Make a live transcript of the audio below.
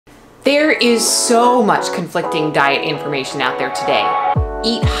There is so much conflicting diet information out there today.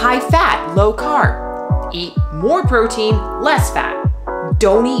 Eat high fat, low carb. Eat more protein, less fat.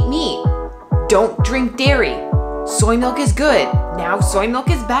 Don't eat meat. Don't drink dairy. Soy milk is good. Now soy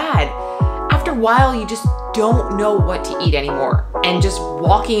milk is bad. After a while, you just don't know what to eat anymore. And just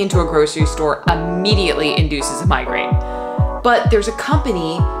walking into a grocery store immediately induces a migraine. But there's a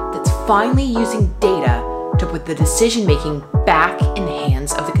company that's finally using data to put the decision-making back in the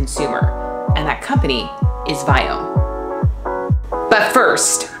hands of the consumer. And that company is Viome. But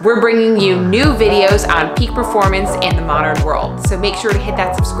first, we're bringing you new videos on peak performance in the modern world. So make sure to hit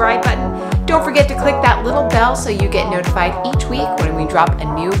that subscribe button. Don't forget to click that little bell so you get notified each week when we drop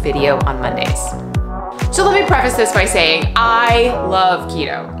a new video on Mondays. So let me preface this by saying I love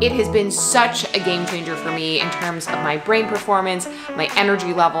keto. It has been such a game changer for me in terms of my brain performance, my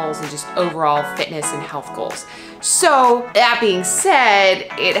energy levels, and just overall fitness and health goals. So that being said,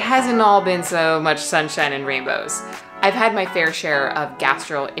 it hasn't all been so much sunshine and rainbows. I've had my fair share of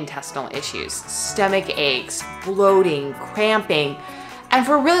gastrointestinal issues, stomach aches, bloating, cramping, and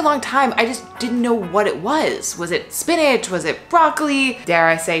for a really long time, I just didn't know what it was. Was it spinach? Was it broccoli? Dare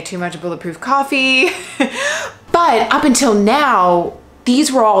I say too much bulletproof coffee? But up until now, these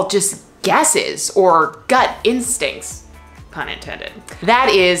were all just guesses or gut instincts, pun intended. That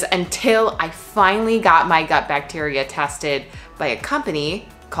is until I finally got my gut bacteria tested by a company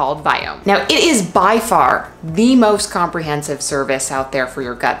called Viome. Now, it is by far the most comprehensive service out there for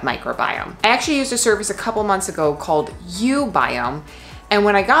your gut microbiome. I actually used a service a couple months ago called Biome, and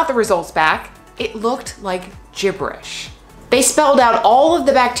when I got the results back, it looked like gibberish. They spelled out all of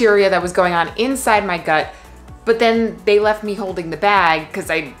the bacteria that was going on inside my gut, but then they left me holding the bag because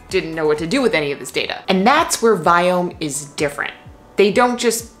I didn't know what to do with any of this data. And that's where Viome is different. They don't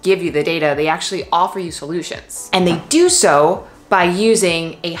just give you the data, they actually offer you solutions. And they do so by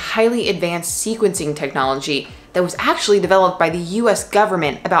using a highly advanced sequencing technology that was actually developed by the US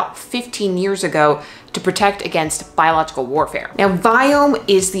government about 15 years ago to protect against biological warfare. Now, Viome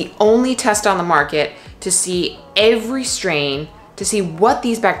is the only test on the market to see every strain, to see what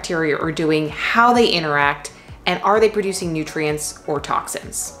these bacteria are doing, how they interact, and are they producing nutrients or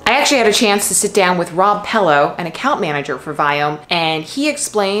toxins. I actually had a chance to sit down with Rob Pellow, an account manager for Viome, and he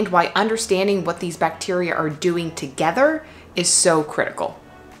explained why understanding what these bacteria are doing together is so critical.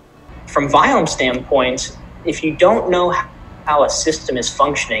 From Viome's standpoint, if you don't know how a system is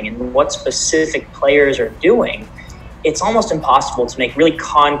functioning and what specific players are doing, it's almost impossible to make really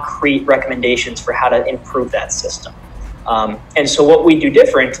concrete recommendations for how to improve that system. And so what we do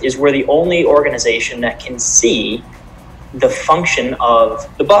different is we're the only organization that can see the function of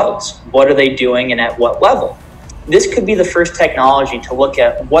the bugs. What are they doing and at what level? This could be the first technology to look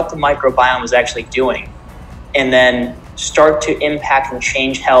at what the microbiome is actually doing and then start to impact and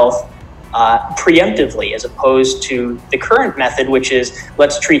change health preemptively, as opposed to the current method, which is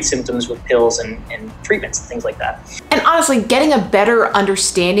let's treat symptoms with pills and treatments and things like that. And honestly, getting a better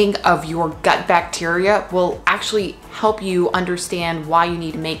understanding of your gut bacteria will actually help you understand why you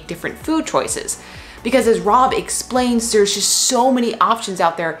need to make different food choices. Because as Rob explains, there's just so many options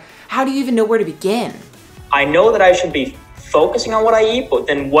out there. How do you even know where to begin? I know that I should be focusing on what I eat, but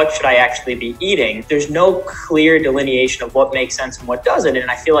then what should I actually be eating? There's no clear delineation of what makes sense and what doesn't. And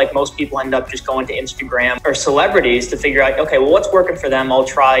I feel like most people end up just going to Instagram or celebrities to figure out, okay, well, what's working for them? I'll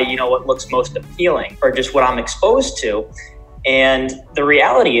try, what looks most appealing or just what I'm exposed to. And the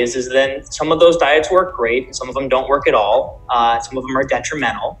reality is then some of those diets work great and some of them don't work at all. Some of them are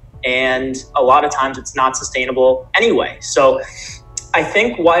detrimental. And a lot of times it's not sustainable anyway. So I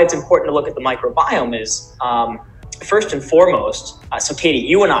think why it's important to look at the microbiome is, first and foremost, so Katie,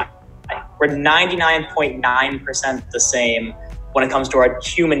 you and I, we're 99.9% the same when it comes to our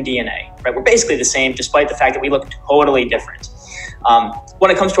human DNA, right? We're basically the same despite the fact that we look totally different.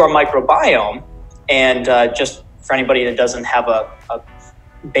 When it comes to our microbiome, and just for anybody that doesn't have a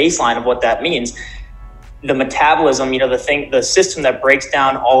baseline of what that means, the metabolism, the system that breaks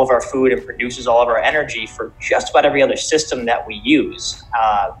down all of our food and produces all of our energy for just about every other system that we use,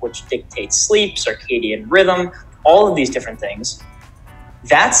 which dictates sleep, circadian rhythm, all of these different things,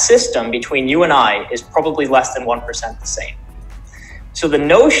 that system between you and I is probably less than 1% the same. So the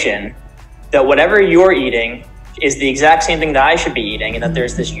notion that whatever you're eating is the exact same thing that I should be eating and that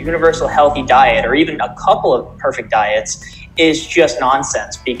there's this universal healthy diet or even a couple of perfect diets is just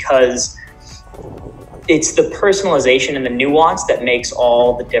nonsense, because it's the personalization and the nuance that makes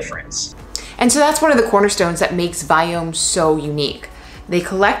all the difference. And so that's one of the cornerstones that makes Viome so unique. They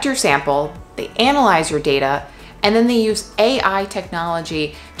collect your sample, they analyze your data, and then they use AI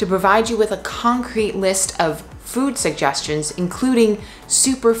technology to provide you with a concrete list of food suggestions, including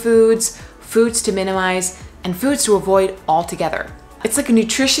superfoods, foods to minimize, and foods to avoid altogether. It's like a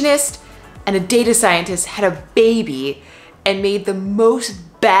nutritionist and a data scientist had a baby and made the most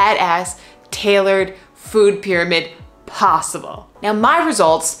badass tailored food pyramid possible. Now my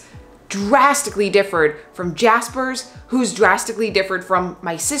results drastically differed from Jasper's, who's drastically differed from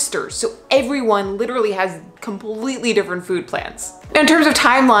my sister's. So everyone literally has completely different food plans. Now in terms of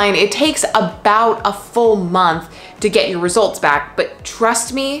timeline, it takes about a full month to get your results back, but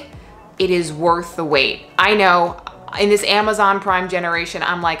trust me, it is worth the wait. I know in this Amazon Prime generation,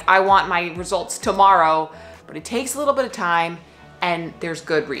 I'm like, I want my results tomorrow, but it takes a little bit of time and there's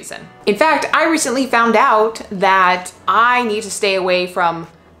good reason. In fact, I recently found out that I need to stay away from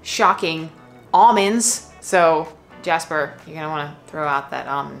shocking almonds. So Jasper, you're gonna wanna throw out that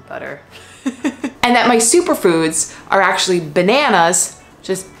almond butter. And that my superfoods are actually bananas, which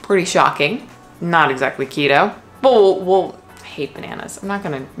is pretty shocking. Not exactly keto, but we'll hate bananas. I'm not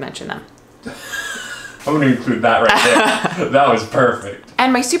gonna mention them. I'm gonna include that right there. That was perfect.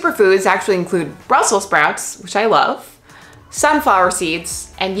 And my superfoods actually include Brussels sprouts, which I love, sunflower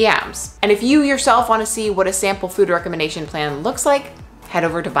seeds, and yams. And if you yourself wanna see what a sample food recommendation plan looks like, head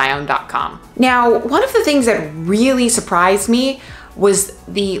over to biome.com. Now, one of the things that really surprised me was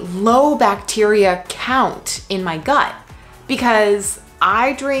the low bacteria count in my gut, because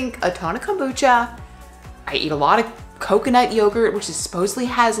I drink a ton of kombucha, I eat a lot of coconut yogurt, which supposedly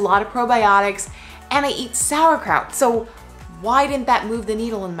has a lot of probiotics, and I eat sauerkraut. So why didn't that move the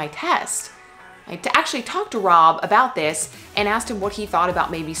needle in my test? I actually talked to Rob about this and asked him what he thought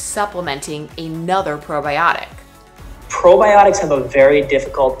about maybe supplementing another probiotic. Probiotics have a very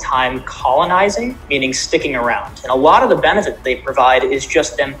difficult time colonizing, meaning sticking around. And a lot of the benefit that they provide is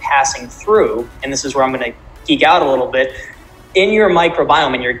just them passing through. And this is where I'm going to geek out a little bit. In your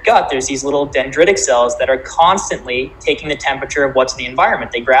microbiome, in your gut, there's these little dendritic cells that are constantly taking the temperature of what's in the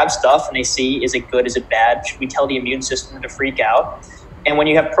environment. They grab stuff and they see, is it good, is it bad? Should we tell the immune system to freak out? And when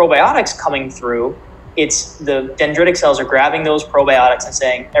you have probiotics coming through, it's the dendritic cells are grabbing those probiotics and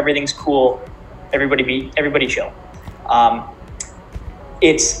saying, everything's cool, everybody chill.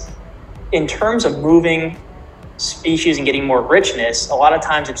 It's in terms of moving species and getting more richness, a lot of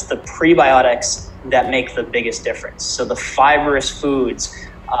times it's the prebiotics that make the biggest difference. So the fibrous foods,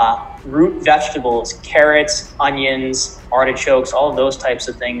 root vegetables, carrots, onions, artichokes, all of those types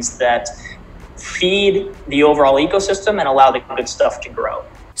of things that feed the overall ecosystem and allow the good stuff to grow.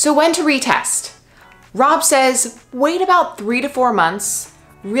 So when to retest? Rob says, wait about 3 to 4 months,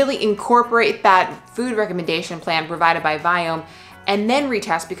 really incorporate that food recommendation plan provided by Viome, and then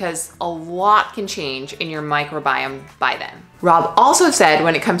retest because a lot can change in your microbiome by then. Rob also said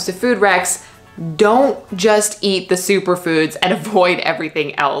when it comes to food recs, don't just eat the superfoods and avoid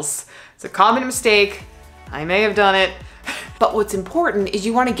everything else. It's a common mistake. I may have done it. But what's important is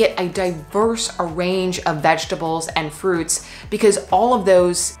you want to get a diverse range of vegetables and fruits because all of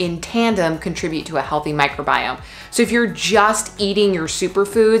those in tandem contribute to a healthy microbiome. So if you're just eating your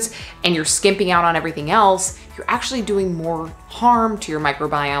superfoods and you're skimping out on everything else, you're actually doing more harm to your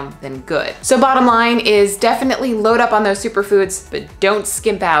microbiome than good. So bottom line is definitely load up on those superfoods, but don't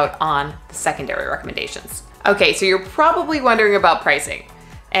skimp out on the secondary recommendations. Okay, so you're probably wondering about pricing.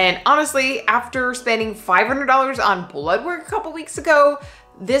 And honestly, after spending $500 on blood work a couple weeks ago,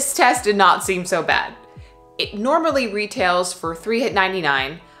 this test did not seem so bad. It normally retails for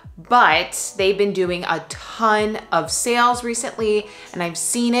 $399, but they've been doing a ton of sales recently, and I've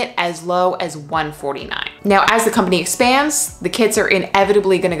seen it as low as $149. Now, as the company expands, the kits are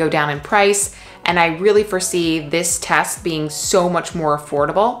inevitably gonna go down in price, and I really foresee this test being so much more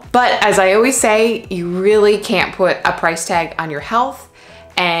affordable. But as I always say, you really can't put a price tag on your health.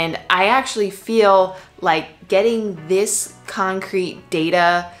 And I actually feel like getting this concrete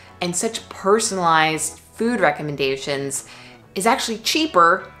data and such personalized food recommendations is actually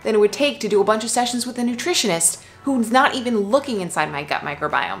cheaper than it would take to do a bunch of sessions with a nutritionist who's not even looking inside my gut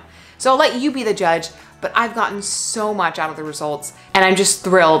microbiome. So I'll let you be the judge, but I've gotten so much out of the results, and I'm just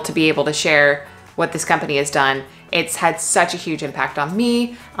thrilled to be able to share what this company has done. It's had such a huge impact on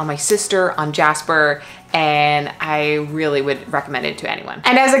me, on my sister, on Jasper, and I really would recommend it to anyone.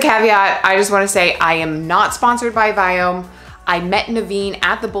 And as a caveat, I just want to say I am not sponsored by Viome. I met Naveen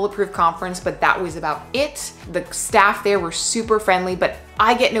at the Bulletproof conference, but that was about it. The staff there were super friendly, but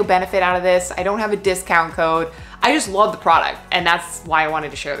I get no benefit out of this. I don't have a discount code. I just love the product, and that's why I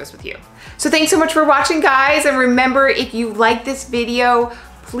wanted to share this with you. So thanks so much for watching, guys, and remember, if you like this video,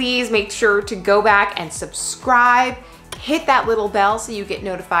 please make sure to go back and subscribe. Hit that little bell so you get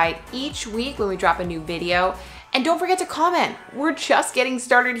notified each week when we drop a new video. And don't forget to comment. We're just getting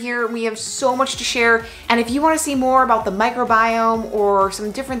started here. We have so much to share. And if you want to see more about the microbiome or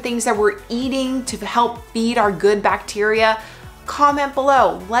some different things that we're eating to help feed our good bacteria, comment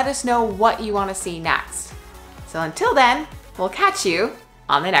below. Let us know what you want to see next. So until then, we'll catch you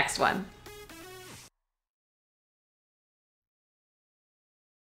on the next one.